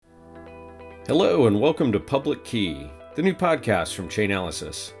Hello and welcome to Public Key, the new podcast from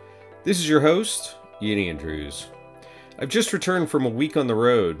Chainalysis. This is your host, Ian Andrews. I've just returned from a week on the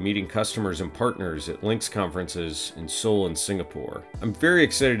road meeting customers and partners at Links conferences in Seoul and Singapore. I'm very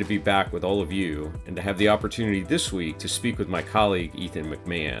excited to be back with all of you and to have the opportunity this week to speak with my colleague Ethan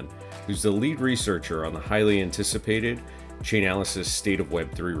McMahon, who's the lead researcher on the highly anticipated Chainalysis State of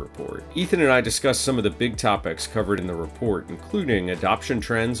Web3 report. Ethan and I discussed some of the big topics covered in the report, including adoption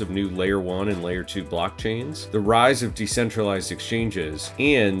trends of new Layer 1 and Layer 2 blockchains, the rise of decentralized exchanges,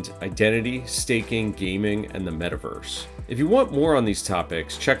 and identity, staking, gaming, and the metaverse. If you want more on these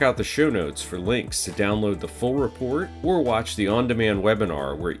topics, check out the show notes for links to download the full report or watch the on-demand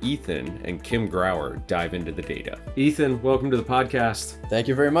webinar where Ethan and Kim Grauer dive into the data. Ethan, welcome to the podcast. Thank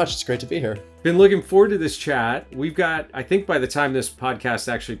you very much. It's great to be here. Been looking forward to this chat. We've got, I think by the time this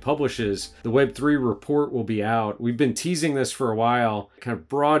podcast actually publishes, the Web3 report will be out. We've been teasing this for a while, kind of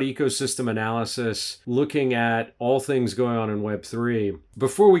broad ecosystem analysis, looking at all things going on in Web3.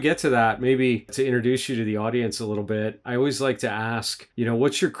 Before we get to that, maybe to introduce you to the audience a little bit, I always like to ask,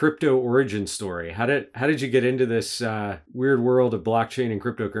 what's your crypto origin story? How did you get into this weird world of blockchain and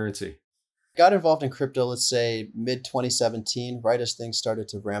cryptocurrency? Got involved in crypto, let's say mid 2017, right as things started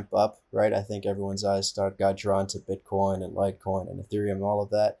to ramp up, right? I think everyone's eyes got drawn to Bitcoin and Litecoin and Ethereum and all of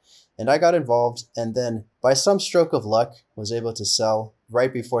that. And I got involved and then by some stroke of luck was able to sell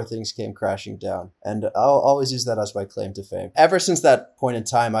right before things came crashing down. And I'll always use that as my claim to fame. Ever since that point in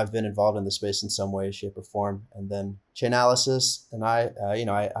time, I've been involved in the space in some way, shape, or form. And then Chainalysis and I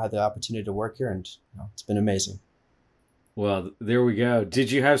had the opportunity to work here and it's been amazing. Well, there we go.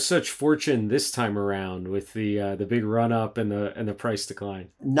 Did you have such fortune this time around with the big run up and the price decline?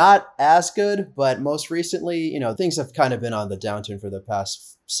 Not as good, but most recently, things have kind of been on the downturn for the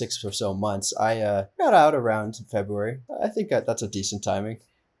past 6 or so months. I got out around February. I think that's a decent timing.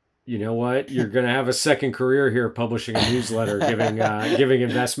 You know what? You're going to have a second career here publishing a newsletter giving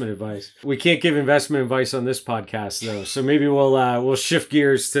investment advice. We can't give investment advice on this podcast though. So maybe we'll shift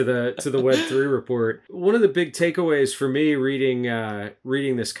gears to the Web3 report. One of the big takeaways for me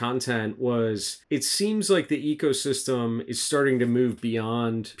reading this content was it seems like the ecosystem is starting to move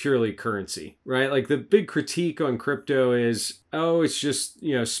beyond purely currency, right? Like the big critique on crypto is, it's just,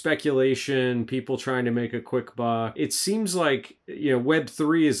 speculation, people trying to make a quick buck. It seems like,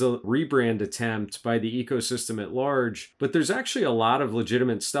 Web3 is a rebrand attempt by the ecosystem at large, but there's actually a lot of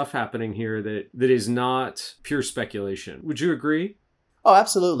legitimate stuff happening here that is not pure speculation. Would you agree? Oh,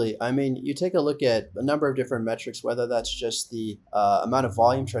 absolutely. I mean, you take a look at a number of different metrics, whether that's just the amount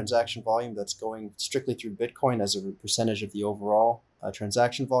of transaction volume that's going strictly through Bitcoin as a percentage of the overall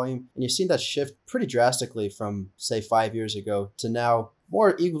transaction volume. And you've seen that shift pretty drastically from, say, 5 years ago to now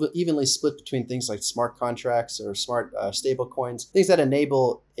more evenly split between things like smart contracts or smart stable coins, things that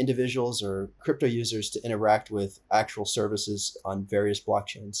enable individuals or crypto users to interact with actual services on various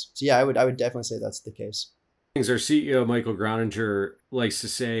blockchains. So yeah, I would definitely say that's the case. Our CEO, Michael Groninger, likes to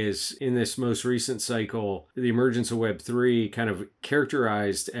say is in this most recent cycle, the emergence of Web3 kind of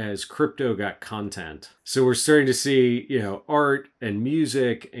characterized as crypto got content. So we're starting to see, art and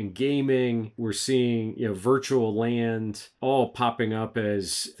music and gaming. We're seeing, virtual land all popping up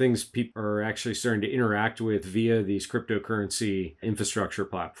as things people are actually starting to interact with via these cryptocurrency infrastructure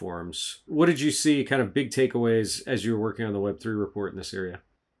platforms. What did you see kind of big takeaways as you were working on the Web3 report in this area?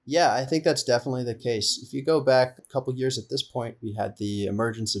 Yeah, I think that's definitely the case. If you go back a couple years at this point, we had the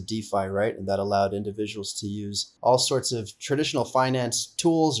emergence of DeFi, right? And that allowed individuals to use all sorts of traditional finance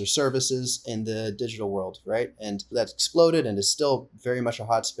tools or services in the digital world, right? And that exploded and is still very much a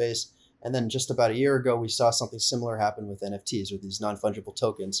hot space. And then just about a year ago, we saw something similar happen with NFTs or these non-fungible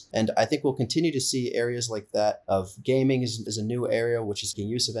tokens. And I think we'll continue to see areas like that of gaming is a new area, which is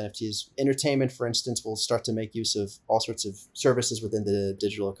making use of NFTs. Entertainment, for instance, will start to make use of all sorts of services within the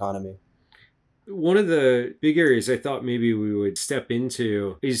digital economy. One of the big areas I thought maybe we would step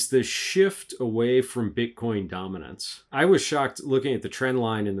into is the shift away from Bitcoin dominance. I was shocked looking at the trend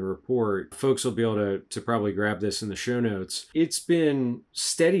line in the report. Folks will be able to probably grab this in the show notes. It's been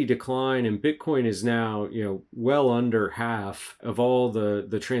steady decline and Bitcoin is now, well under half of all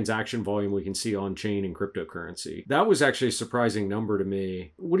the transaction volume we can see on chain in cryptocurrency. That was actually a surprising number to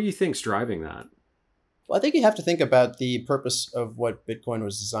me. What do you think's driving that? Well, I think you have to think about the purpose of what Bitcoin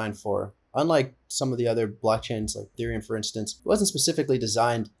was designed for. Unlike some of the other blockchains like Ethereum, for instance, it wasn't specifically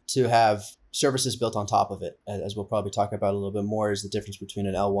designed to have services built on top of it. As we'll probably talk about a little bit more, is the difference between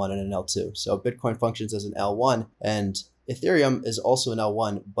an L1 and an L2. So Bitcoin functions as an L1 and Ethereum is also an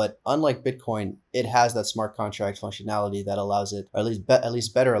L1, but unlike Bitcoin, it has that smart contract functionality that allows it, or at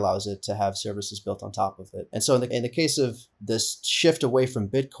least better allows it to have services built on top of it. And so in the case of this shift away from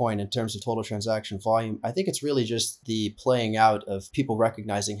Bitcoin in terms of total transaction volume, I think it's really just the playing out of people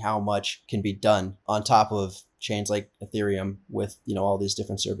recognizing how much can be done on top of chains like Ethereum with, all these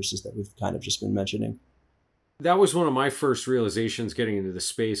different services that we've kind of just been mentioning. That was one of my first realizations getting into the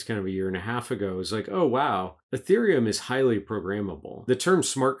space kind of a year and a half ago. It was like, oh, wow, Ethereum is highly programmable. The term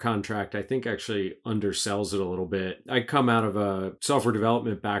smart contract, I think, actually undersells it a little bit. I come out of a software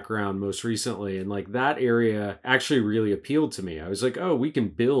development background most recently, and like that area actually really appealed to me. I was like, oh, we can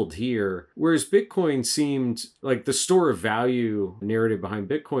build here. Whereas Bitcoin seemed like the store of value narrative behind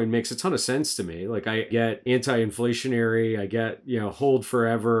Bitcoin makes a ton of sense to me. Like I get anti-inflationary, I get, hold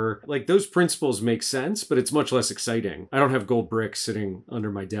forever. Like those principles make sense, but it's much less exciting. I don't have gold bricks sitting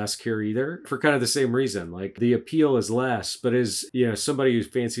under my desk here either for kind of the same reason. Like the appeal is less, but as somebody who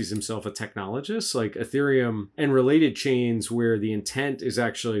fancies himself a technologist, like Ethereum and related chains where the intent is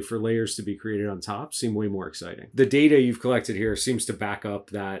actually for layers to be created on top seem way more exciting. The data you've collected here seems to back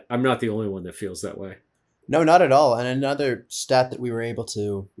up that. I'm not the only one that feels that way. No, not at all. And another stat that we were able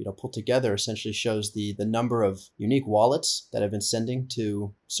to, pull together essentially shows the number of unique wallets that have been sending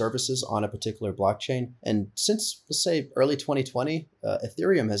to services on a particular blockchain. And since, let's say, early 2020,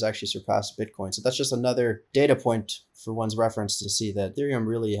 Ethereum has actually surpassed Bitcoin. So that's just another data point for one's reference to see that Ethereum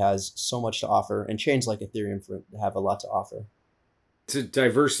really has so much to offer, and chains like Ethereum have a lot to offer. It's a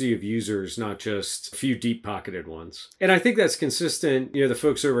diversity of users, not just a few deep-pocketed ones. And I think that's consistent. The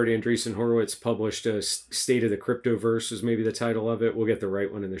folks over at Andreessen Horowitz published a State of the Cryptoverse was maybe the title of it. We'll get the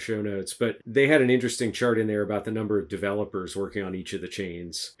right one in the show notes. But they had an interesting chart in there about the number of developers working on each of the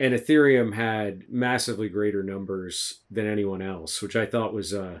chains. And Ethereum had massively greater numbers than anyone else, which I thought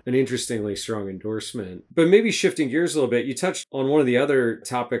was an interestingly strong endorsement. But maybe shifting gears a little bit, you touched on one of the other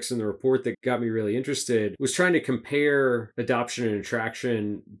topics in the report that got me really interested, was trying to compare adoption and attraction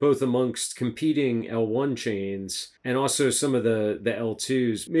both amongst competing L1 chains and also some of the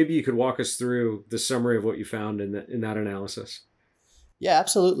L2s. Maybe you could walk us through the summary of what you found in that analysis. Yeah,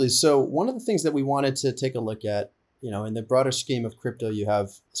 absolutely. So one of the things that we wanted to take a look at, in the broader scheme of crypto, you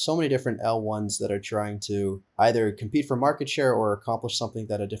have so many different L1s that are trying to either compete for market share or accomplish something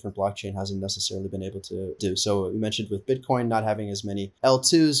that a different blockchain hasn't necessarily been able to do. So we mentioned with Bitcoin not having as many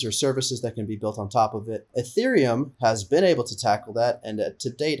L2s or services that can be built on top of it. Ethereum has been able to tackle that, and to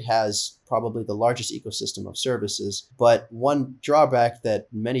date has probably the largest ecosystem of services. But one drawback that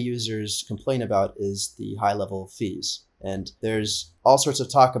many users complain about is the high level of fees. And there's all sorts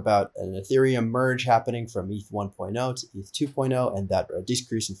of talk about an Ethereum merge happening from ETH 1.0 to ETH 2.0, and that a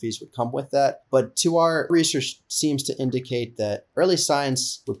decrease in fees would come with that. But to our research seems to indicate that early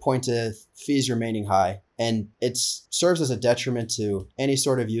signs would point to fees remaining high. And it serves as a detriment to any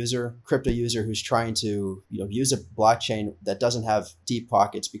sort of crypto user who's trying to use a blockchain that doesn't have deep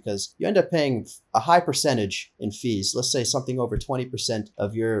pockets, because you end up paying a high percentage in fees. Let's say something over 20%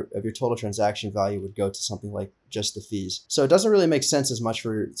 of your total transaction value would go to something like just the fees. So it doesn't really make sense as much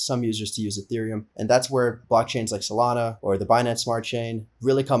for some users to use Ethereum. And that's where blockchains like Solana or the Binance Smart Chain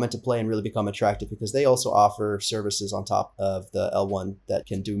really come into play and really become attractive, because they also offer services on top of the L1 that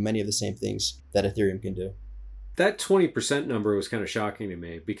can do many of the same things that Ethereum can do. That 20% number was kind of shocking to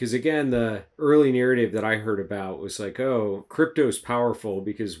me because, again, the early narrative that I heard about was like, oh, crypto is powerful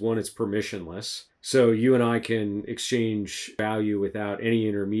because, one, it's permissionless. So you and I can exchange value without any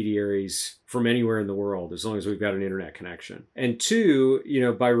intermediaries from anywhere in the world, as long as we've got an internet connection. And two,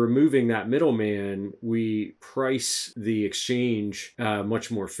 by removing that middleman, we price the exchange much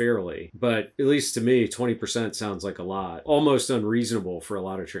more fairly. But at least to me, 20% sounds like a lot, almost unreasonable for a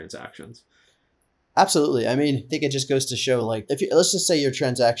lot of transactions. Absolutely. I mean, I think it just goes to show, like, let's just say your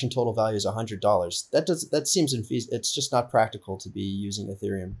transaction total value is $100. That seems it's just not practical to be using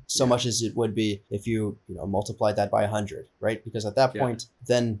Ethereum so much as it would be if you multiplied that by 100, right? Because at that point,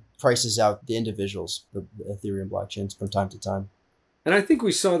 then prices out the individuals, the Ethereum blockchains from time to time. And I think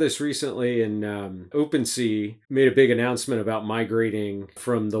we saw this recently in OpenSea made a big announcement about migrating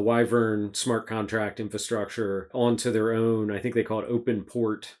from the Wyvern smart contract infrastructure onto their own, I think they call it Open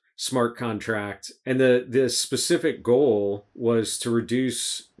Port smart contract. And the specific goal was to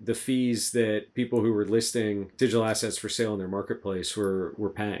reduce the fees that people who were listing digital assets for sale in their marketplace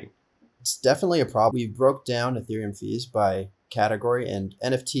were paying. It's definitely a problem. We broke down Ethereum fees by category, and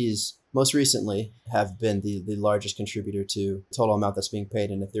NFTs most recently have been the largest contributor to the total amount that's being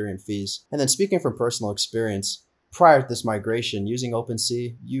paid in Ethereum fees. And then speaking from personal experience, prior to this migration, using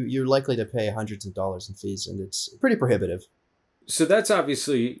OpenSea, you're likely to pay hundreds of dollars in fees, and it's pretty prohibitive. So that's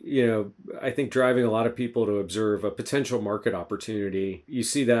obviously, I think, driving a lot of people to observe a potential market opportunity. You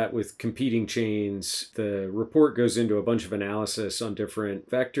see that with competing chains. The report goes into a bunch of analysis on different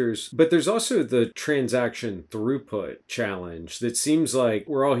vectors, but there's also the transaction throughput challenge that seems like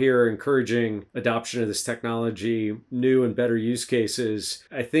we're all here encouraging adoption of this technology, new and better use cases.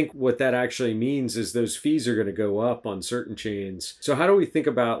 I think what that actually means is those fees are going to go up on certain chains. So how do we think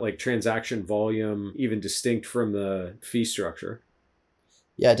about like transaction volume, even distinct from the fee structure?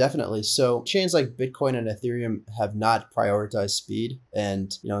 Yeah, definitely. So chains like Bitcoin and Ethereum have not prioritized speed.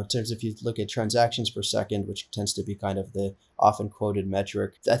 And, in terms of if you look at transactions per second, which tends to be kind of the often quoted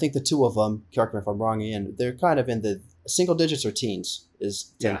metric, I think the two of them, correct me if I'm wrong, Ian, they're kind of in the single digits or teens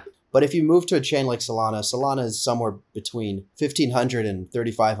is 10. Yeah. But if you move to a chain like Solana is somewhere between 1,500 and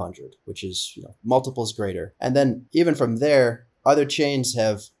 3,500, which is, multiples greater. And then even from there, other chains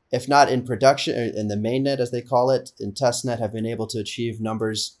have, if not in production, in the mainnet, as they call it, in testnet, have been able to achieve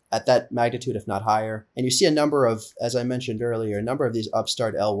numbers at that magnitude, if not higher. And you see a number of, as I mentioned earlier, a number of these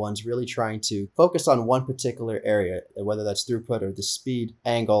upstart L1s really trying to focus on one particular area, whether that's throughput or the speed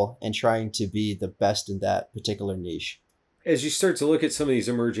angle, and trying to be the best in that particular niche. As you start to look at some of these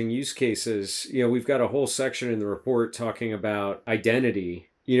emerging use cases, we've got a whole section in the report talking about identity.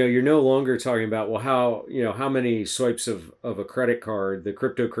 You're no longer talking about, well, how many swipes of a credit card, the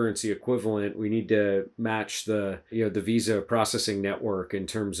cryptocurrency equivalent, we need to match the Visa processing network in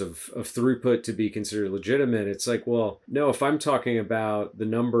terms of throughput to be considered legitimate. It's like, well, no, if I'm talking about the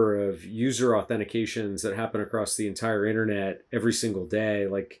number of user authentications that happen across the entire internet every single day,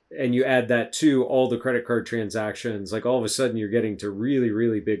 and you add that to all the credit card transactions, all of a sudden you're getting to really,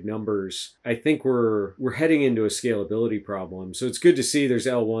 really big numbers. I think we're heading into a scalability problem. So it's good to see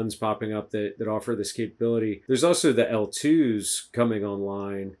there's L1s popping up that offer this capability. There's also the L2s coming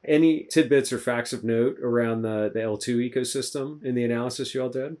online. Any tidbits or facts of note around the L2 ecosystem in the analysis you all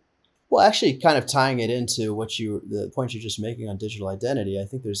did? Well, actually, kind of tying it into the point you're just making on digital identity, I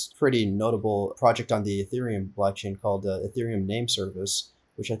think there's a pretty notable project on the Ethereum blockchain called Ethereum Name Service,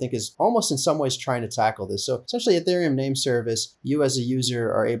 which I think is almost in some ways trying to tackle this. So essentially, Ethereum Name Service, you as a user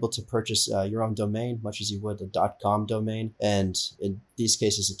are able to purchase your own domain, much as you would a .com domain. And in these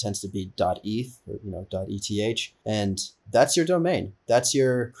cases, it tends to be .eth or .eth. And that's your domain. That's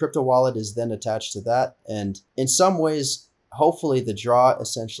your crypto wallet is then attached to that. And in some ways, hopefully the draw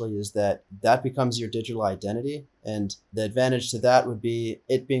essentially is that becomes your digital identity. And the advantage to that would be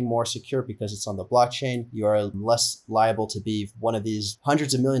it being more secure because it's on the blockchain. You are less liable to be one of these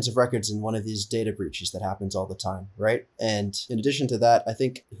hundreds of millions of records in one of these data breaches that happens all the time, right? And in addition to that, I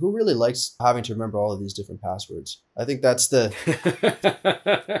think who really likes having to remember all of these different passwords? I think that's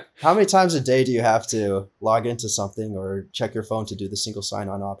how many times a day do you have to log into something or check your phone to do the single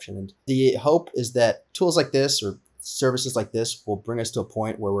sign-on option? And the hope is that tools like this or services like this will bring us to a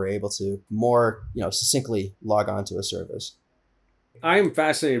point where we're able to more, succinctly log on to a service. I'm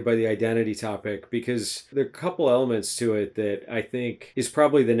fascinated by the identity topic because there are a couple elements to it that I think is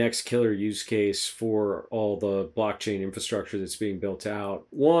probably the next killer use case for all the blockchain infrastructure that's being built out.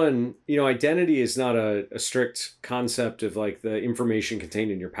 One, identity is not a strict concept of like the information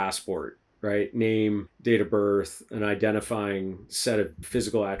contained in your passport, right? Name, date of birth, an identifying set of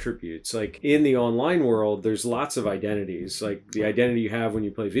physical attributes. Like in the online world, there's lots of identities, like the identity you have when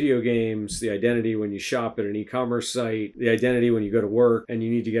you play video games, the identity when you shop at an e-commerce site, the identity when you go to work and you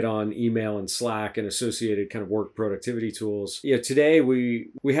need to get on email and Slack and associated kind of work productivity tools. Today we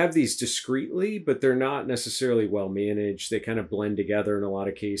have these discretely, but they're not necessarily well managed. They kind of blend together in a lot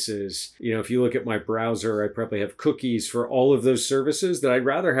of cases. If you look at my browser, I probably have cookies for all of those services that I'd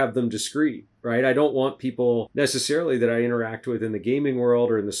rather have them discrete. Right? I don't want people necessarily that I interact with in the gaming world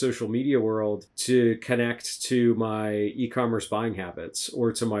or in the social media world to connect to my e-commerce buying habits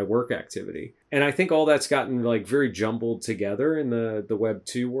or to my work activity. And I think all that's gotten very jumbled together in the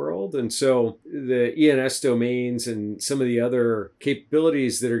Web2 world. And so the ENS domains and some of the other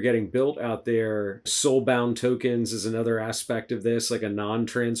capabilities that are getting built out there, soul-bound tokens is another aspect of this, like a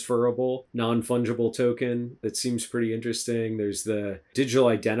non-transferable, non-fungible token that seems pretty interesting. There's the digital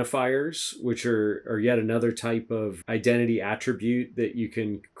identifiers, which are yet another type of identity attribute that you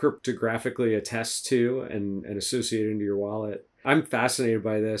can cryptographically attest to and associate into your wallet. I'm fascinated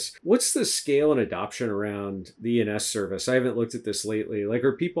by this. What's the scale and adoption around the ENS service? I haven't looked at this lately.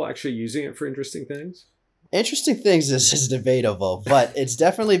 Are people actually using it for interesting things? Interesting things is debatable, but it's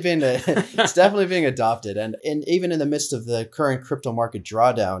definitely being adopted. And even in the midst of the current crypto market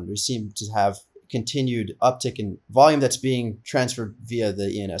drawdown, we seem to have continued uptick in volume that's being transferred via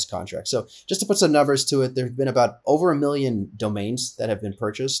the ENS contract. So just to put some numbers to it, there have been about over 1 million domains that have been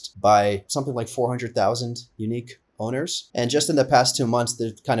purchased by something like 400,000 unique owners. And just in the past 2 months,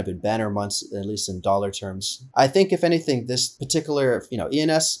 they've kind of been banner months, at least in dollar terms. I think if anything, this particular,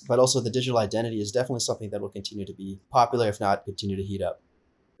 ENS, but also the digital identity is definitely something that will continue to be popular, if not continue to heat up.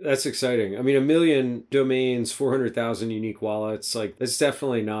 That's exciting. I mean, 1 million domains, 400,000 unique wallets, like that's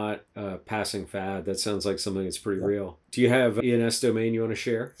definitely not a passing fad. That sounds like something that's pretty real. Do you have an ENS domain you want to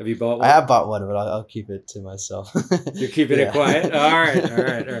share? Have you bought one? I have bought one, but I'll keep it to myself. You're keeping it quiet? All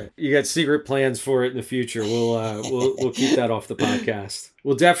right. You got secret plans for it in the future. We'll keep that off the podcast.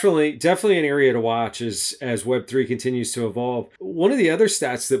 Well, definitely an area to watch as Web3 continues to evolve. One of the other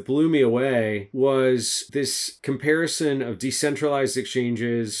stats that blew me away was this comparison of decentralized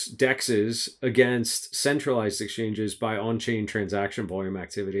exchanges, DEXs, against centralized exchanges by on-chain transaction volume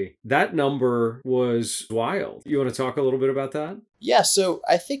activity. That number was wild. You want to talk a little bit about that? Yeah, so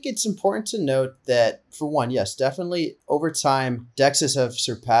I think it's important to note that, for one, yes, definitely over time, DEXs have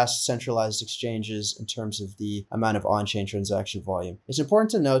surpassed centralized exchanges in terms of the amount of on-chain transaction volume. It's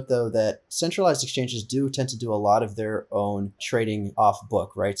important to note, though, that centralized exchanges do tend to do a lot of their own trading off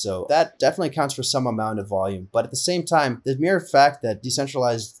book, right? So that definitely accounts for some amount of volume. But at the same time, the mere fact that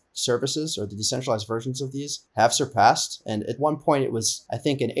decentralized services or the decentralized versions of these have surpassed. And at one point it was, I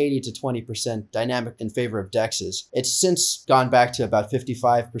think, an 80 to 20% dynamic in favor of DEXs. It's since gone back to about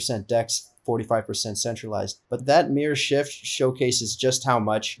 55% DEX, 45% centralized. But that mere shift showcases just how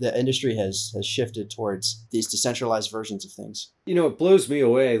much the industry has shifted towards these decentralized versions of things. It blows me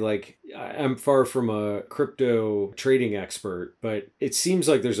away. Like, I'm far from a crypto trading expert, but it seems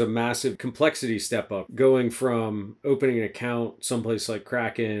like there's a massive complexity step up going from opening an account someplace like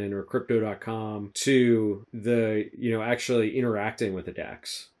Kraken or crypto.com to actually interacting with a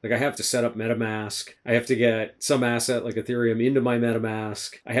DEX. Like, I have to set up MetaMask. I have to get some asset like Ethereum into my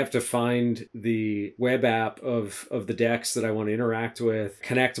MetaMask. I have to find the web app of the DEX that I want to interact with,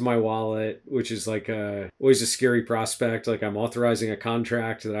 connect to my wallet, which is like always a scary prospect. Like, I'm authorizing a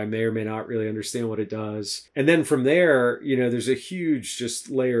contract that I may or may not really understand what it does. And then from there, there's a huge just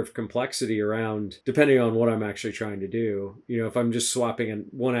layer of complexity around, depending on what I'm actually trying to do. If I'm just swapping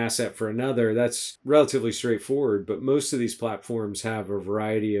one asset for another, that's relatively straightforward. But most of these platforms have a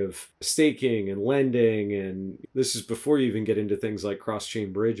variety of staking and lending, and this is before you even get into things like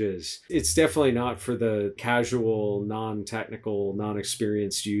cross-chain bridges. It's definitely not for the casual, non-technical,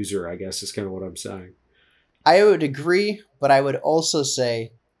 non-experienced user, I guess is kind of what I'm saying. I would agree, but I would also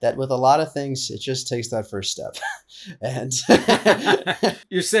say that with a lot of things, it just takes that first step. And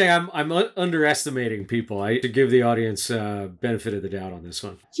you're saying I'm underestimating people. I should give the audience benefit of the doubt on this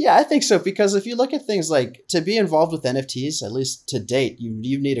one. Yeah, I think so. Because if you look at things like to be involved with NFTs, at least to date,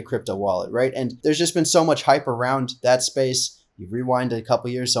 you need a crypto wallet, right? And there's just been so much hype around that space. You rewind a couple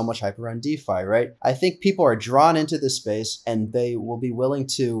years, so much hype around DeFi, right? I think people are drawn into this space and they will be willing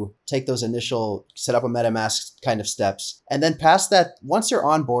to take those initial set up a MetaMask kind of steps. And then past that, once you're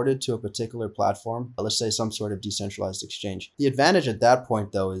onboarded to a particular platform, let's say some sort of decentralized exchange, the advantage at that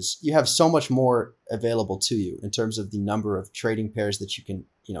point, though, is you have so much more available to you in terms of the number of trading pairs that you can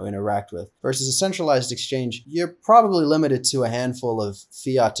interact with. Versus a centralized exchange, you're probably limited to a handful of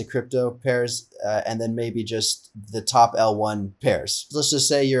fiat to crypto pairs, and then maybe just the top L1 pairs. Let's just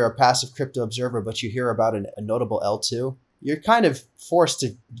say you're a passive crypto observer, but you hear about a notable L2. You're kind of forced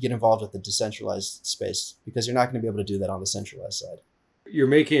to get involved with the decentralized space because you're not going to be able to do that on the centralized side. You're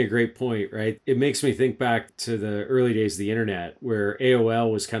making a great point, right? It makes me think back to the early days of the internet where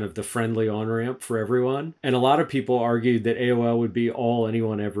AOL was kind of the friendly on-ramp for everyone. And a lot of people argued that AOL would be all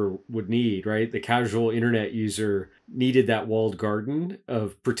anyone ever would need, right? The casual internet user needed that walled garden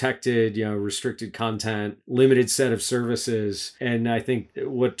of protected, restricted content, limited set of services. And I think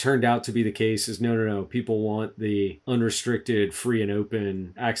what turned out to be the case is no. People want the unrestricted, free and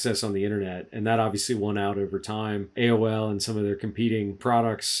open access on the internet. And that obviously won out over time. AOL and some of their competing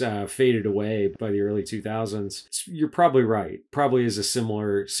products faded away by the early 2000s. You're probably right. Probably is a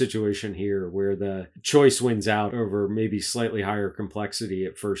similar situation here where the choice wins out over maybe slightly higher complexity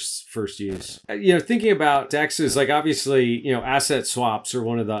at first use. Thinking about DEXs, like obviously, asset swaps are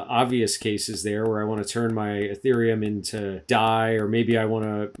one of the obvious cases there where I want to turn my Ethereum into DAI, or maybe I want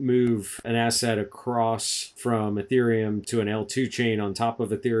to move an asset across from Ethereum to an L2 chain on top of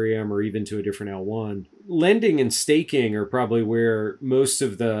Ethereum, or even to a different L1. Lending and staking are probably where most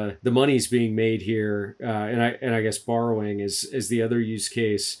of the money's being made here, and I guess borrowing is the other use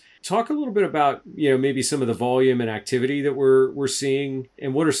case. Talk a little bit about maybe some of the volume and activity that we're seeing,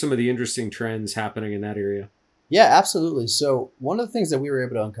 and what are some of the interesting trends happening in that area? Yeah, absolutely. So one of the things that we were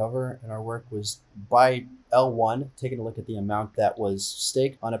able to uncover in our work was by L1, taking a look at the amount that was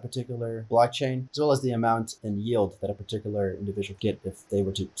staked on a particular blockchain, as well as the amount in yield that a particular individual get if they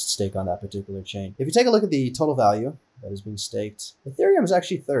were to stake on that particular chain. If you take a look at the total value that is being staked, Ethereum is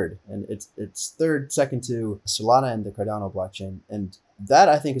actually third, and it's third, second to Solana and the Cardano blockchain. And that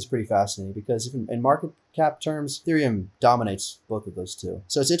I think is pretty fascinating because even in market cap terms, Ethereum dominates both of those two.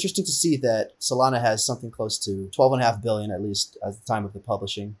 So it's interesting to see that Solana has something close to 12.5 billion, at least at the time of the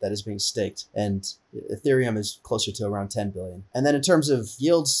publishing, that is being staked. And Ethereum is closer to around 10 billion. And then in terms of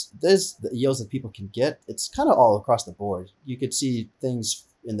yields, there's the yields that people can get. It's kind of all across the board. You could see things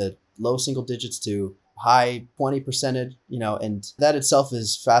in the low single digits to high 20%, and that itself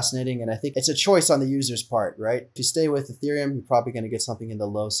is fascinating. And I think it's a choice on the user's part, right? If you stay with Ethereum, you're probably going to get something in the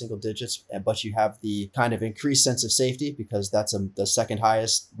low single digits, but you have the kind of increased sense of safety because that's the second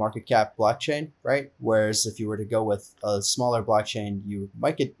highest market cap blockchain, right? Whereas if you were to go with a smaller blockchain, you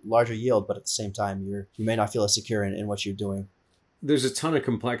might get larger yield, but at the same time, you may not feel as secure in what you're doing. There's a ton of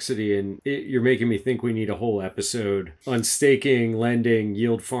complexity, and you're making me think we need a whole episode on staking, lending,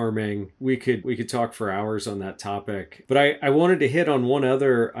 yield farming. We could talk for hours on that topic. But I wanted to hit on one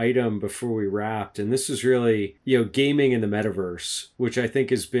other item before we wrapped, and this is really, gaming in the metaverse, which I think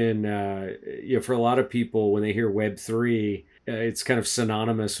has been, for a lot of people, when they hear Web3, it's kind of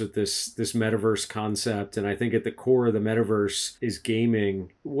synonymous with this metaverse concept. And I think at the core of the metaverse is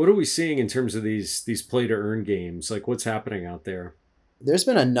gaming. What are we seeing in terms of these play to earn games? Like, what's happening out there? There's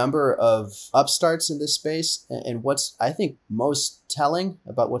been a number of upstarts in this space, and what's I think most telling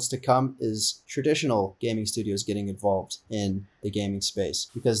about what's to come is traditional gaming studios getting involved in the gaming space,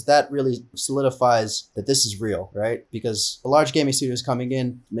 because that really solidifies that this is real, right? Because a large gaming studio is coming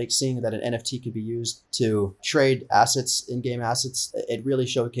in, seeing that an NFT could be used to trade assets, in-game assets. It really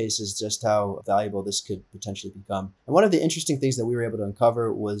showcases just how valuable this could potentially become. And one of the interesting things that we were able to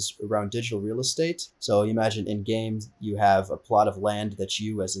uncover was around digital real estate. So you imagine in games, you have a plot of land that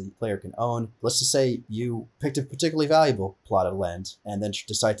you as a player can own. Let's just say you picked a particularly valuable plot of land and then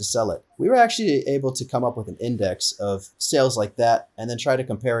decide to sell it. We were actually able to come up with an index of sales like that and then try to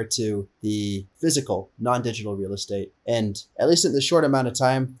compare it to the physical, non-digital real estate. And at least in the short amount of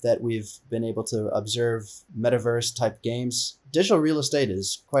time that we've been able to observe metaverse type games, digital real estate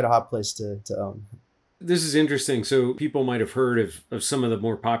is quite a hot place to own. This is interesting. So people might have heard of some of the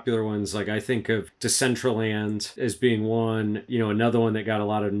more popular ones. Like I think of Decentraland as being one. Another one that got a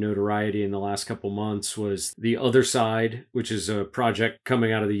lot of notoriety in the last couple months was The Other Side, which is a project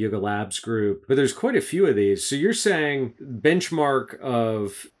coming out of the Yuga Labs group. But there's quite a few of these. So you're saying benchmark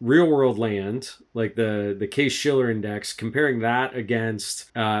of real world land, like the Case-Shiller index, comparing that against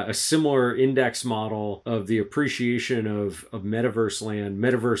a similar index model of the appreciation of metaverse land,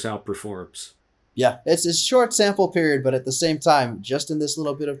 metaverse outperforms. Yeah, it's a short sample period, but at the same time, just in this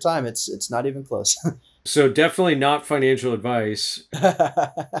little bit of time, it's not even close. So definitely not financial advice.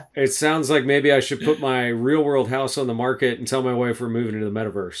 It sounds like maybe I should put my real world house on the market and tell my wife we're moving into the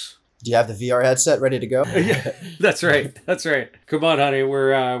metaverse. Do you have the VR headset ready to go? Yeah, that's right. That's right. Come on, honey.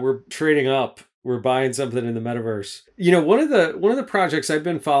 We're trading up. We're buying something in the metaverse. One of the projects I've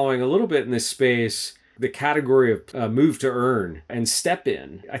been following a little bit in this space, the category of move to earn and step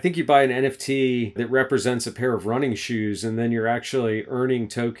in. I think you buy an NFT that represents a pair of running shoes, and then you're actually earning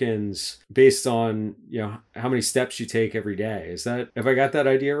tokens based on, how many steps you take every day. Have I got that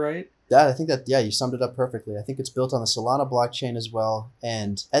idea right? Yeah, I think you summed it up perfectly. I think it's built on the Solana blockchain as well.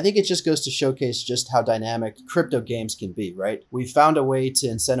 And I think it just goes to showcase just how dynamic crypto games can be, right? We found a way to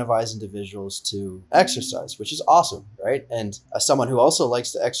incentivize individuals to exercise, which is awesome, right? And as someone who also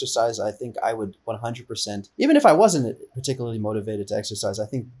likes to exercise, I think I would 100%, even if I wasn't particularly motivated to exercise, I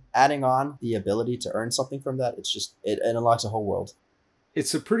think adding on the ability to earn something from that, it unlocks a whole world.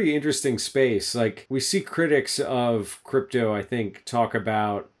 It's a pretty interesting space. Like we see critics of crypto, I think, talk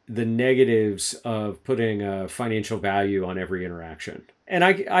about the negatives of putting a financial value on every interaction. And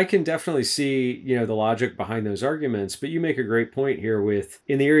I can definitely see, the logic behind those arguments, but you make a great point here with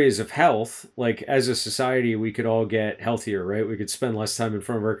in the areas of health, like as a society, we could all get healthier, right? We could spend less time in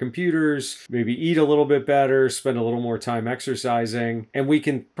front of our computers, maybe eat a little bit better, spend a little more time exercising. And we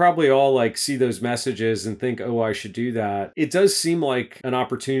can probably all see those messages and think, oh, I should do that. It does seem like an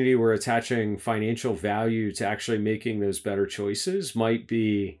opportunity where attaching financial value to actually making those better choices might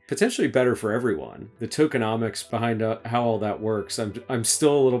be potentially better for everyone. The tokenomics behind how all that works, I'm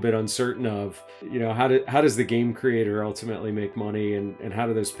still a little bit uncertain of, how does the game creator ultimately make money and how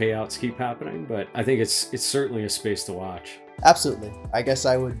do those payouts keep happening? But I think it's certainly a space to watch. Absolutely. I guess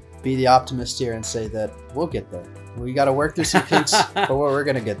I would be the optimist here and say that we'll get there. We got to work through some kinks, but we're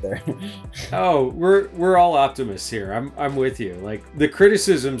going to get there. Oh, we're all optimists here. I'm with you. Like, the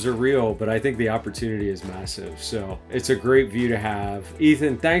criticisms are real, but I think the opportunity is massive. So it's a great view to have.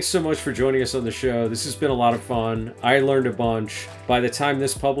 Ethan, thanks so much for joining us on the show. This has been a lot of fun. I learned a bunch. By the time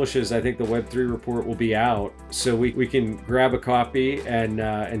this publishes, I think the Web3 report will be out, so we can grab a copy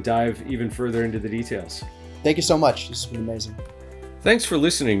and dive even further into the details. Thank you so much. This has been amazing. Thanks for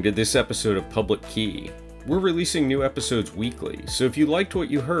listening to this episode of Public Key. We're releasing new episodes weekly, so if you liked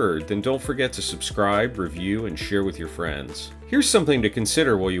what you heard, then don't forget to subscribe, review, and share with your friends. Here's something to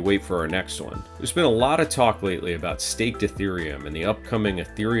consider while you wait for our next one. There's been a lot of talk lately about staked Ethereum and the upcoming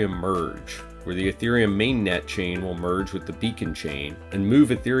Ethereum merge, where the Ethereum mainnet chain will merge with the Beacon chain and move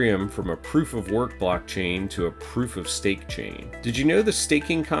Ethereum from a proof-of-work blockchain to a proof-of-stake chain. Did you know the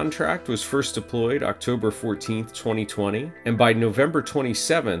staking contract was first deployed October 14th, 2020? And by November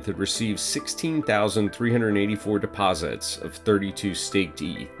 27th, it received 16,384 deposits of 32 staked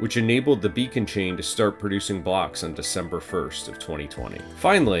ETH, which enabled the Beacon chain to start producing blocks on December 1st of 2020.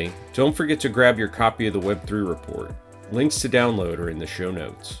 Finally, don't forget to grab your copy of the Web3 report. Links to download are in the show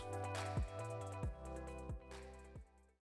notes.